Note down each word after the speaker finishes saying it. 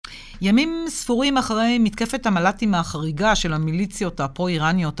ימים ספורים אחרי מתקפת המל"טים החריגה של המיליציות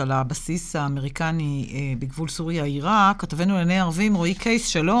הפרו-איראניות על הבסיס האמריקני בגבול סוריה-עיראק, כתבנו לעיני ערבים רועי קייס,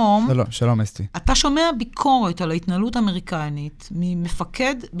 שלום. שלום אסתי. אתה שומע ביקורת על ההתנהלות האמריקנית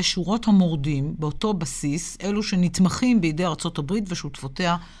ממפקד בשורות המורדים באותו בסיס, אלו שנתמכים בידי ארצות הברית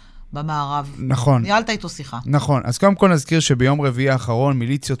ושותפותיה במערב. נכון. ניהלת איתו שיחה. נכון. אז קודם כל נזכיר שביום רביעי האחרון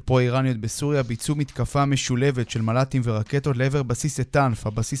מיליציות פרו-איראניות בסוריה ביצעו מתקפה משולבת של מל"טים ורקטות לעבר בסיס טנף,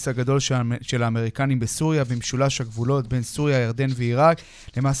 הבסיס הגדול של האמריקנים בסוריה, במשולש הגבולות בין סוריה, ירדן ועיראק.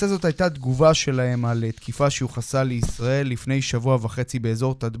 למעשה זאת הייתה תגובה שלהם על תקיפה שיוחסה לישראל לפני שבוע וחצי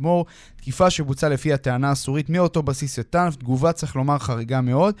באזור תדמור, תקיפה שבוצעה לפי הטענה הסורית מאותו בסיס טנף, תגובה צריך לומר חריגה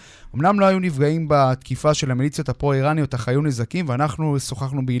מאוד. אמנם לא היו נפגעים בתקיפה של המיליציות הפרו-איראניות, אך היו נזקים, ואנחנו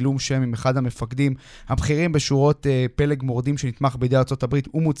שוחחנו בעילום שם עם אחד המפקדים הבכירים בשורות פלג מורדים שנתמך בידי ארצות הברית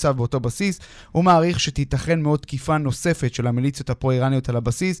ומוצב באותו בסיס. הוא מעריך שתיתכן מאוד תקיפה נוספת של המיליציות הפרו-איראניות על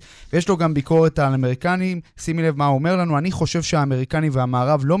הבסיס, ויש לו גם ביקורת על האמריקנים. שימי לב מה הוא אומר לנו: אני חושב שהאמריקנים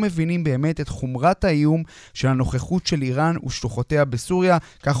והמערב לא מבינים באמת את חומרת האיום של הנוכחות של איראן ושלוחותיה בסוריה.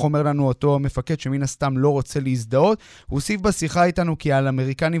 כך אומר לנו אותו מפקד שמן הסתם לא רוצה להזדהות. הוא הוסיף בשיחה איתנו כי על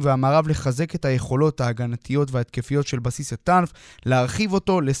האמריקנים והמערב לחזק את היכולות ההגנתיות וההתקפיות של בסיס הטנף, להרחיב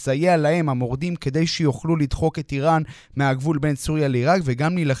אותו, לסייע להם המורדים כדי שיוכלו לדחוק את איראן מהגבול בין סוריה לעיראק,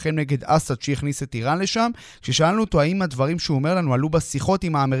 וגם להילחם נגד אסד שהכניס את איראן לשם. כששאלנו אותו האם הדברים שהוא אומר לנו עלו בשיחות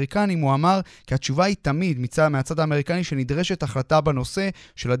עם האמריקנים, הוא אמר כי התשובה היא תמיד מהצד האמריקני שנדרשת החלטה בנושא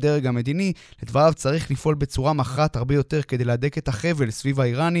של הדרג המדיני. לדבריו צריך לפעול בצורה מכרעת הרבה יותר כדי להדק את החבל סביב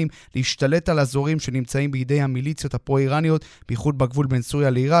האיראנים, להשתלט על אזורים שנמצאים בידי המיליציות הפרו-איראניות, בייחוד בגבול בין סוריה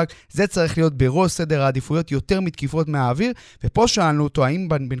לעיראק. זה צריך להיות בראש סדר העדיפויות יותר מתקיפות מהאוויר. ופה שאלנו אותו האם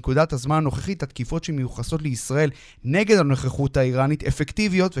בנקודת הזמן הנוכחית התקיפות שמיוחסות לישראל נגד הנוכחות האיראנית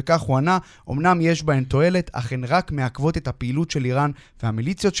אפקטיביות, וכך הוא ענה: אמנם יש בהן תועלת, אך הן רק מעכבות את הפעילות של איראן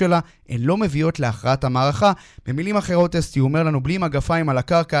והמיליציות שלה, הן לא מביאות להכרעת המערכה. במילים אחרות אסתי, הוא אומר לנו, בלי מגפיים על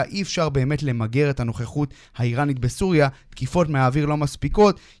הקרקע אי אפשר באמת למגר את הנוכחות האיראנית בסוריה, תקיפות מהאוויר לא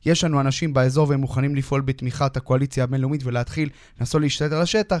מספיקות, יש לנו אנשים באזור והם מוכנים לפעול בתמיכת הקואליציה הבינלאומית ולהתחיל לנסות להשתלט על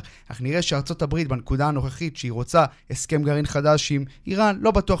השטח, אך נראה שארצות הברית בנקודה הנוכחית שהיא רוצה הסכם גרעין חדש עם איראן,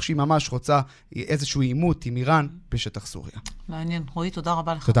 לא בטוח שהיא ממש רוצה איזשהו עימות עם איראן בשטח סוריה. מעניין. רועי, תודה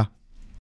רבה לך. תודה.